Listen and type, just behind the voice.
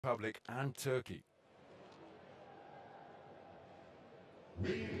Republic and Turkey.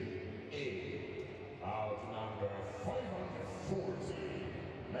 Ring A, out number 540,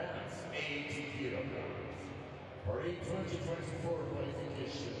 men's 80 kilograms, for a 2024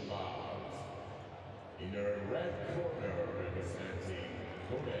 qualification bout. In the red corner representing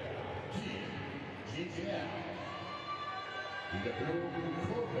Korea, Kim Jin-jae. In the blue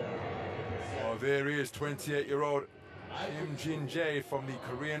corner representing... Oh, there he is, 28-year-old Kim Jin-jae from the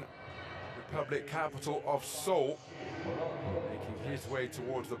Korean Republic capital of Seoul, making his way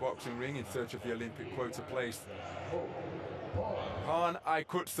towards the boxing ring in search of the Olympic quota place. Kaan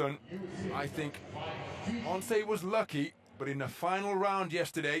Aykutsun, I think, I won't say was lucky, but in the final round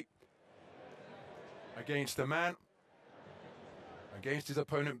yesterday, against his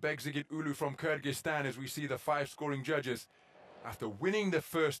opponent Begzigit Ulu from Kyrgyzstan, as we see the 5 scoring judges, after winning the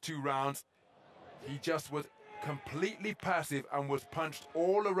first 2 rounds, he just was completely passive and was punched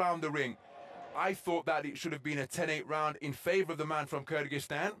all around the ring. I thought that it should have been a 10-8 round in favor of the man from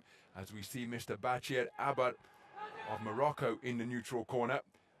Kyrgyzstan, as we see Mr. Bachir Abad of Morocco in the neutral corner.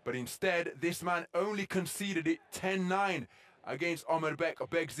 But instead, this man only conceded it 10-9 against Omerbek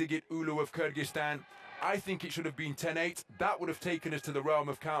Begzigit Ulu of Kyrgyzstan. I think it should have been 10-8. That would have taken us to the realm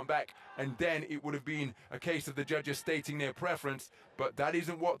of countback, and then it would have been a case of the judges stating their preference. But that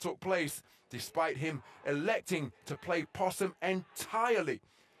isn't what took place, despite him electing to play possum entirely,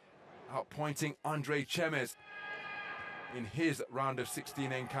 outpointing Andrei Chemez. In his round of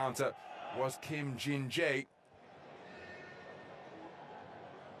 16 encounter was Kim Jin-jae,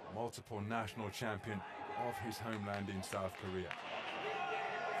 multiple national champion of his homeland in South Korea.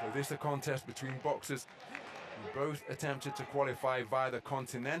 So this is a contest between boxers who both attempted to qualify via the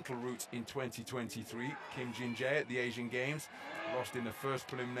continental route in 2023. Kim Jin-jae at the Asian Games lost in the first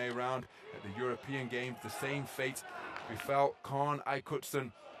preliminary round. At the European Games, the same fate befell Kaan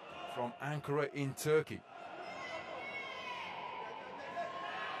Aykutsun from Ankara in Turkey.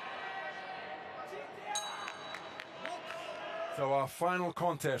 So our final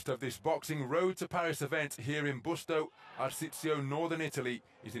contest of this boxing Road to Paris event here in Busto Arsizio, northern Italy,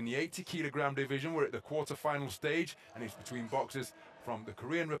 is in the 80 kilogram division. We're at the quarter-final stage, and it's between boxers from the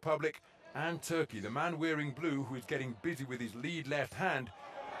Korean Republic and Turkey. The man wearing blue, who is getting busy with his lead left hand,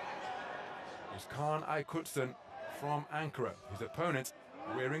 is Kaan Aykutsun from Ankara. His opponent,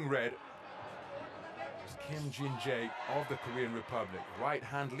 wearing red, is Kim Jin-jae of the Korean Republic. Right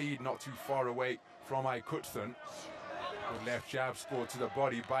hand lead not too far away from Aykutsun. Good left jab scored to the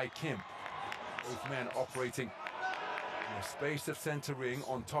body by Kim. Both men operating in a space of center ring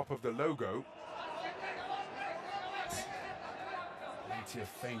on top of the logo. Plenty of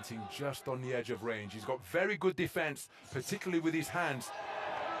feinting just on the edge of range. He's got very good defense, particularly with his hands,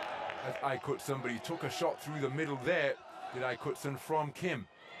 as Aykutsun, but he took a shot through the middle there, did Aykutsun, from Kim.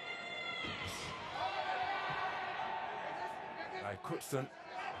 Aykutsun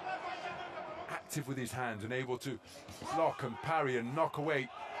active with his hands and able to block and parry and knock away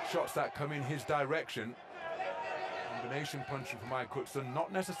shots that come in his direction. Combination punching from Aykutsun,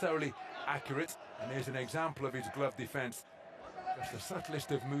 not necessarily accurate, and there's an example of his glove defense. Just the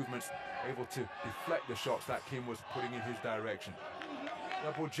subtlest of movements, able to deflect the shots that Kim was putting in his direction.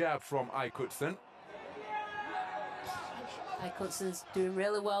 Double jab from Aykutsun. Aykutsun's doing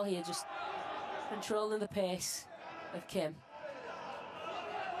really well here, just controlling the pace of Kim.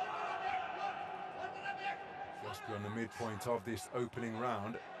 Just beyond the midpoint of this opening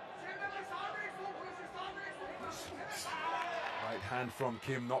round. Right hand from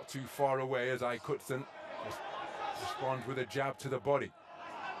Kim not too far away as Aykutsun responds with a jab to the body.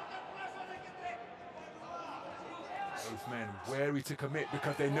 Both men wary to commit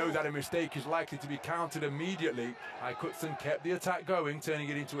because they know that a mistake is likely to be countered immediately. Aykutsun kept the attack going, turning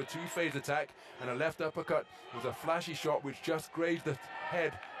it into a 2-phase attack, and a left uppercut was a flashy shot which just grazed the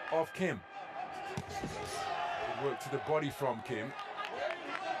head of Kim. Good work to the body from Kim.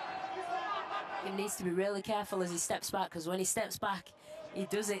 He needs to be really careful as he steps back, because when he steps back, he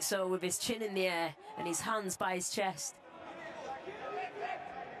does it so with his chin in the air and his hands by his chest.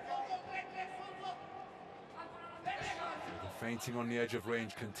 The feinting on the edge of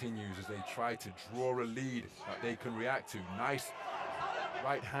range continues as they try to draw a lead that they can react to. Nice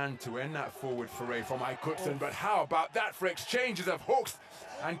right hand to end that forward foray from Aykutsun, but how about that for exchanges of hooks?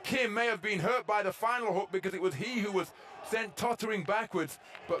 And Kim may have been hurt by the final hook because it was he who was sent tottering backwards,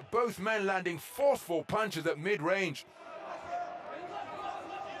 but both men landing forceful punches at mid-range.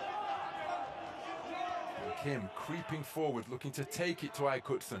 Kim creeping forward, looking to take it to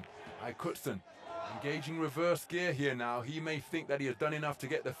Aykutsun. Aykutsun engaging reverse gear here now. He may think that he has done enough to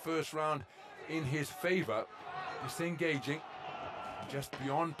get the first round in his favor. Disengaging, just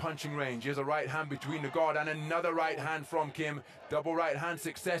beyond punching range. Here's a right hand between the guard and another right hand from Kim. Double right hand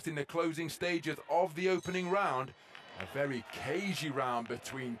success in the closing stages of the opening round. A very cagey round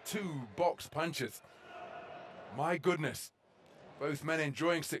between two box punchers. My goodness, both men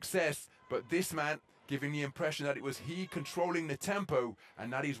enjoying success, but this man giving the impression that it was he controlling the tempo,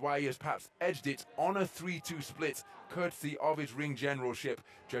 and that is why he has perhaps edged it on a 3-2 split, courtesy of his ring generalship.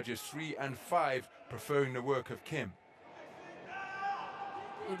 Judges 3 and 5 preferring the work of Kim.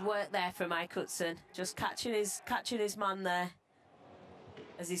 Good work there from Aykutsun, just catching his man there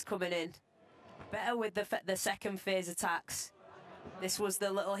as he's coming in. Better with the second phase attacks. This was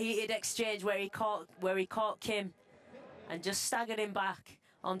the little heated exchange where he caught Kim and just staggered him back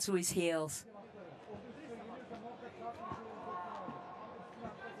onto his heels.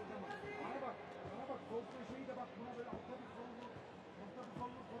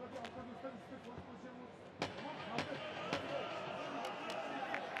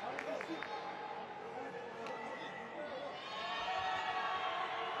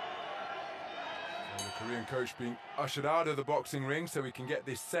 Korean coach being ushered out of the boxing ring so we can get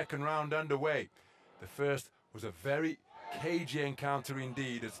this second round underway. The first was a very cagey encounter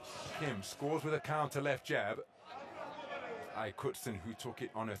indeed, as Kim scores with a counter left jab. Aykutsun, who took it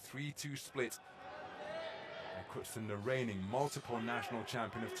on a 3-2 split. Aykutsun, the reigning multiple national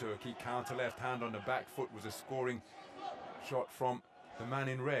champion of Turkey. Counter left hand on the back foot was a scoring shot from the man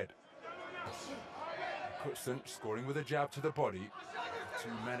in red. Aykutsun scoring with a jab to the body. The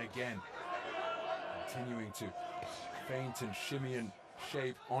two men again continuing to feint and shimmy and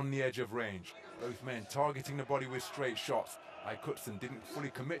shave on the edge of range. Both men targeting the body with straight shots. Aykutsun didn't fully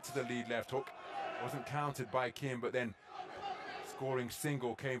commit to the lead left hook. Wasn't countered by Kim, but then scoring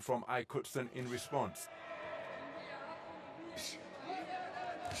single came from Aykutsun in response.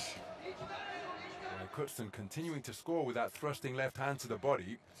 Aykutsun continuing to score with that thrusting left hand to the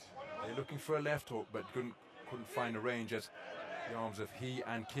body. They're looking for a left hook, but couldn't find a range as the arms of he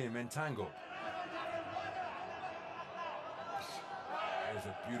and Kim entangled. There's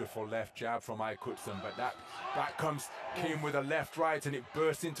a beautiful left jab from Aykutsun, but back comes Kim with a left right, and it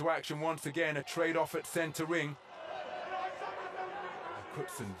bursts into action once again. A trade-off at center ring.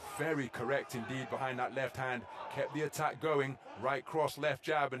 Aykutsun very correct indeed behind that left hand. Kept the attack going. Right cross, left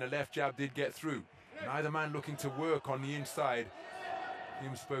jab, and the left jab did get through. Neither man looking to work on the inside.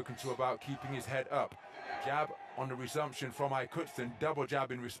 Kim spoken to about keeping his head up. Jab on the resumption from Aykutsun. Double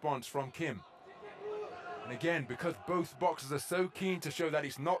jab in response from Kim. And again, because both boxers are so keen to show that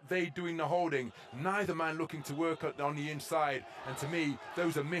it's not they doing the holding, neither man looking to work on the inside. And to me,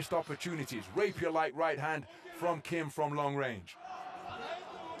 those are missed opportunities. Rapier-like right hand from Kim from long range.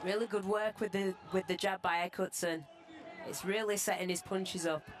 Really good work with the jab by Aykutsun. It's really setting his punches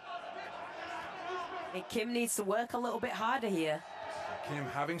up. And Kim needs to work a little bit harder here. Kim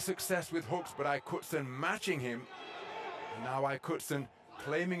having success with hooks, but Aykutsun matching him. And now Aykutsun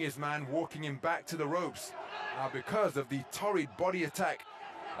claiming his man, walking him back to the ropes. Now because of the torrid body attack,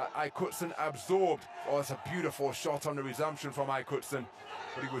 Aykutsun absorbed. Oh, that's a beautiful shot on the resumption from Aykutsun.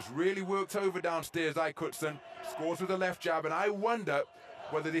 But he was really worked over downstairs, Aykutsun. Scores with a left jab, and I wonder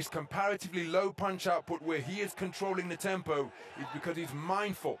whether this comparatively low punch output where he is controlling the tempo is because he's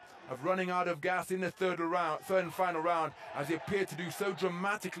mindful of running out of gas in the third and final round, as he appeared to do so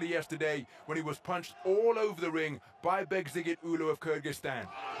dramatically yesterday when he was punched all over the ring by Begzigit Ulu of Kyrgyzstan.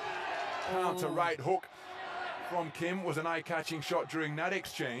 Counter right hook from Kim was an eye-catching shot during that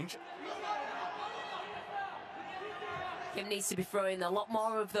exchange. Kim needs to be throwing a lot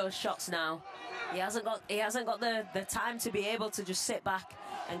more of those shots now. He hasn't got the time to be able to just sit back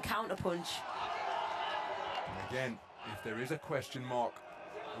and counter punch. And again, if there is a question mark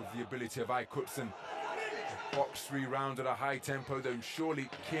of the ability of Aykutsun to box 3 rounds at a high tempo, then surely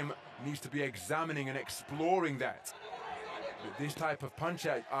Kim needs to be examining and exploring that. But this type of punch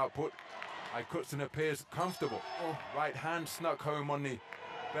output, Aykutsun appears comfortable. Right hand snuck home on the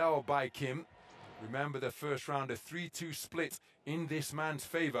bell by Kim. Remember the first round, a 3-2 split in this man's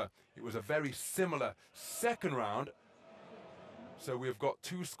favor. It was a very similar second round. So we've got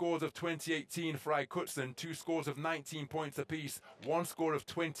 2 scores of 2018 for Aykutsun, 2 scores of 19 points apiece, 1 score of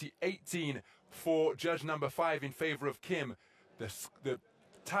 2018 for judge number 5 in favor of Kim. The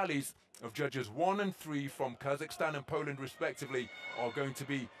tallies of judges 1 and 3 from Kazakhstan and Poland respectively are going to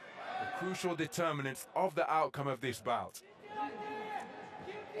be the crucial determinants of the outcome of this bout.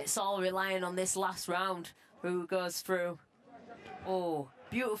 It's all relying on this last round, who goes through. Oh,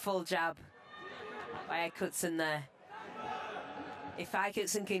 beautiful jab by Aykutsun there. If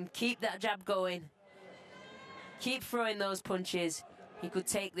Aykutsun can keep that jab going, keep throwing those punches, he could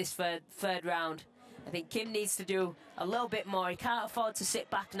take this third round. I think Kim needs to do a little bit more. He can't afford to sit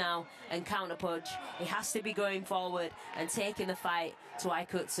back now and counterpunch. He has to be going forward and taking the fight to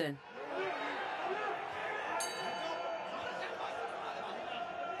Aykutsun.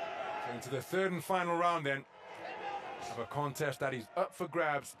 So into the third and final round then of a contest that is up for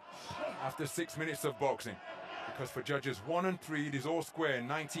grabs after 6 minutes of boxing. Because for judges 1 and 3, it is all square,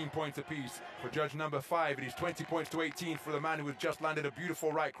 19 points apiece. For judge number 5, it is 20 points to 18 for the man who has just landed a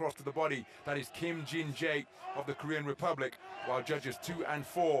beautiful right cross to the body. That is Kim Jin-jae of the Korean Republic. While judges 2 and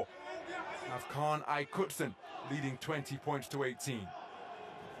 4 have Kaan Aykutsun leading 20 points to 18.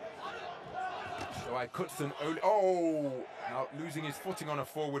 So Aykutsun only, now losing his footing on a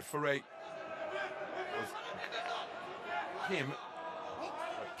forward foray was Kim.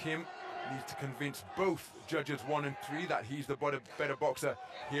 But Kim needs to convince both judges 1 and 3 that he's the better boxer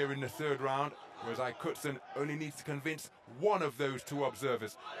here in the third round, whereas Aykutsun only needs to convince one of those 2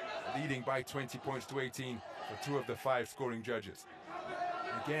 observers, leading by 20 points to 18 for 2 of the 5 scoring judges.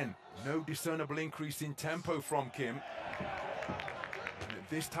 Again, no discernible increase in tempo from Kim. And at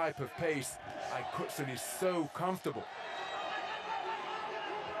this type of pace, Aykutsun is so comfortable.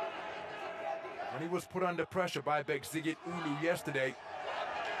 When he was put under pressure by Bekzigit Ulu yesterday,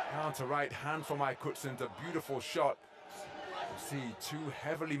 counter right hand from Aykutsun's a beautiful shot. You see 2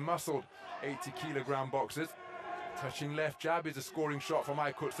 heavily muscled 80-kilogram boxers. Touching left jab is a scoring shot from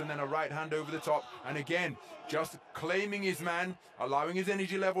Aykutsun, then a right hand over the top. And again, just claiming his man, allowing his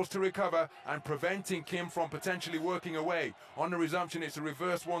energy levels to recover and preventing Kim from potentially working away. On the resumption, it's a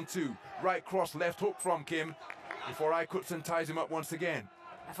reverse 1-2. Right cross, left hook from Kim before Aykutsun ties him up once again.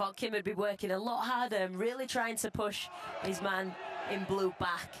 I thought Kim would be working a lot harder and really trying to push his man in blue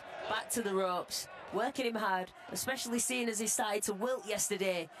back to the ropes, working him hard, especially seeing as he started to wilt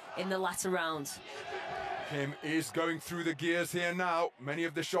yesterday in the latter rounds. Kim is going through the gears here now. Many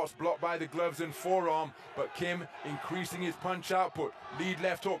of the shots blocked by the gloves and forearm, but Kim increasing his punch output. Lead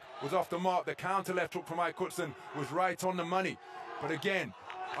left hook was off the mark. The counter left hook from Aykutsun was right on the money. But again,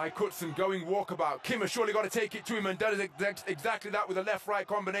 Aykutsun going walkabout. Kim has surely got to take it to him and does exactly that with a left-right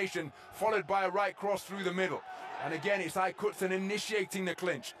combination, followed by a right cross through the middle. And again, it's Aykutsun initiating the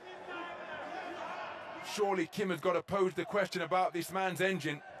clinch. Surely Kim has got to pose the question about this man's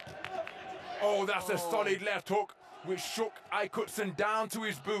engine. Oh, that's a solid left hook, which shook Aykutsun down to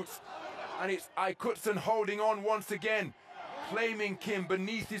his boots. And it's Aykutsun holding on once again, claiming Kim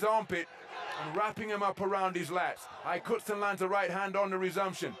beneath his armpit and wrapping him up around his lats. Aykutsun lands a right hand on the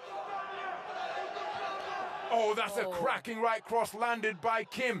resumption. Oh, that's a cracking right cross landed by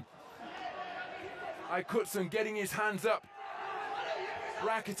Kim. Aykutsun getting his hands up,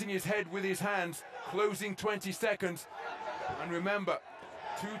 bracketing his head with his hands, closing 20 seconds. And remember,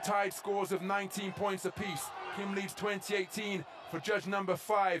 2 tied scores of 19 points apiece. Kim leads 20-18 for judge number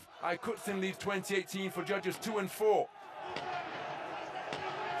 5. Aykutsun leads 20-18 for judges 2 and 4.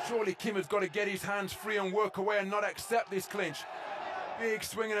 Surely Kim has got to get his hands free and work away and not accept this clinch. Big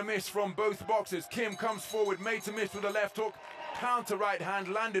swing and a miss from both boxers. Kim comes forward, made to miss with a left hook. Counter right hand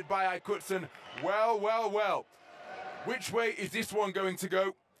landed by Aykutsun. Well, well, well. Which way is this one going to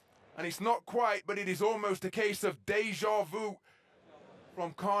go? And it's not quite, but it is almost a case of deja vu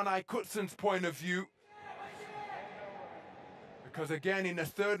from Kaan Aykutsun's point of view. Because again, in the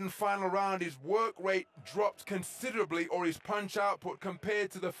third and final round, his work rate dropped considerably, or his punch output compared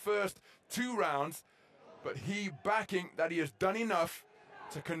to the first 2 rounds. But he backing that he has done enough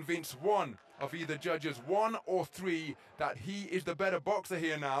to convince one of either judges 1 or 3 that he is the better boxer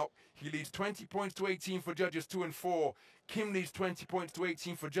here now. He leads 20 points to 18 for judges 2 and 4. Kim leads 20 points to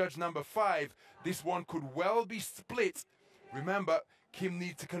 18 for judge number 5. This one could well be split. Remember, Kim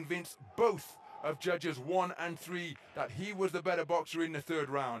needs to convince both of judges 1 and 3 that he was the better boxer in the third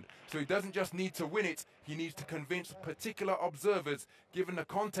round. So he doesn't just need to win it, he needs to convince particular observers, given the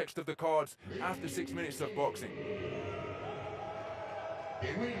context of the cards after 6 minutes of boxing. The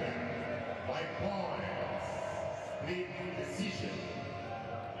winner by points, split decision,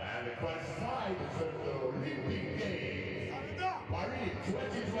 and qualified for the Olympic Games, Paris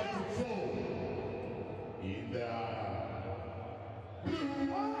 2024, in the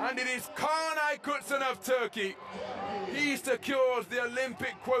and it is Kaan Aykutsun of Turkey. He secures the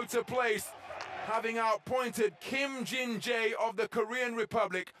Olympic quota place, having outpointed Kim Jin-jae of the Korean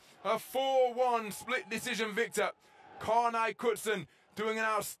Republic, a 4-1 split decision victor. Kaan Aykutsun doing an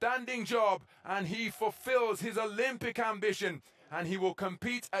outstanding job, and he fulfills his Olympic ambition, and he will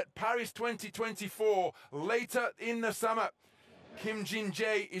compete at Paris 2024 later in the summer. Kim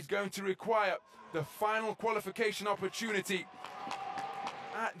Jin-jae is going to require the final qualification opportunity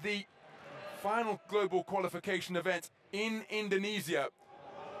at the final global qualification event in Indonesia.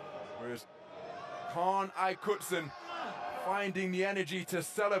 Whereas Kaan Aykutsun finding the energy to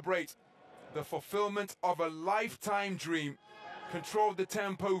celebrate the fulfillment of a lifetime dream. Controlled the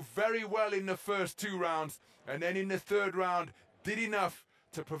tempo very well in the first 2 rounds, and then in the 3rd round did enough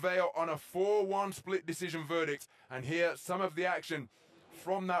to prevail on a 4-1 split decision verdict. And here some of the action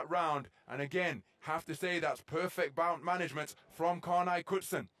from that round, and again have to say that's perfect bout management from Kaan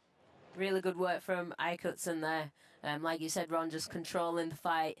Aykutsun. Really good work from Aykutsun there. Like you said, Ron, just controlling the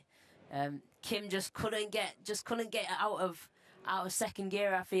fight. Kim just couldn't get out of second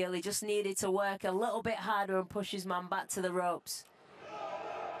gear. I feel he just needed to work a little bit harder and push his man back to the ropes.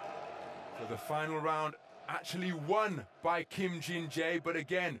 So the final round actually won by Kim Jin-jae, but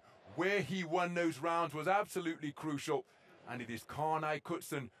again, where he won those rounds was absolutely crucial, and it is Kaan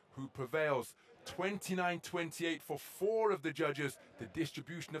Aykutsun who prevails. 29-28 for 4 of the judges. The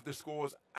distribution of the scores